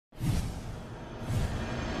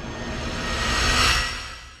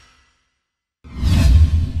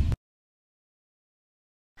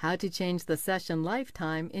How to change the session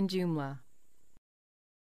lifetime in Joomla.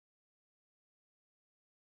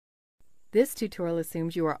 This tutorial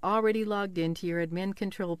assumes you are already logged into your admin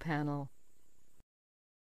control panel.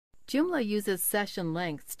 Joomla uses session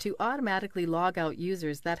lengths to automatically log out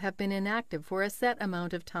users that have been inactive for a set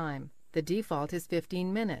amount of time. The default is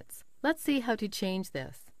 15 minutes. Let's see how to change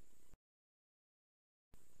this.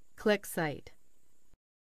 Click Site.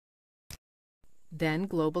 Then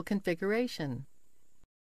Global Configuration.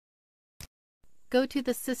 Go to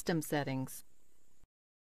the System Settings.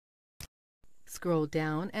 Scroll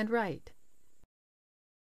down and right.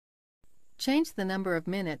 Change the number of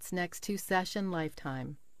minutes next to Session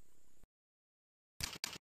Lifetime.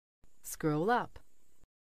 Scroll up.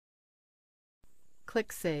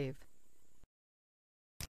 Click Save.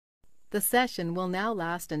 The session will now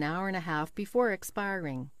last an hour and a half before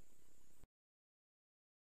expiring.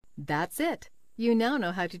 That's it! You now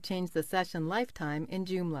know how to change the session lifetime in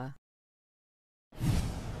Joomla.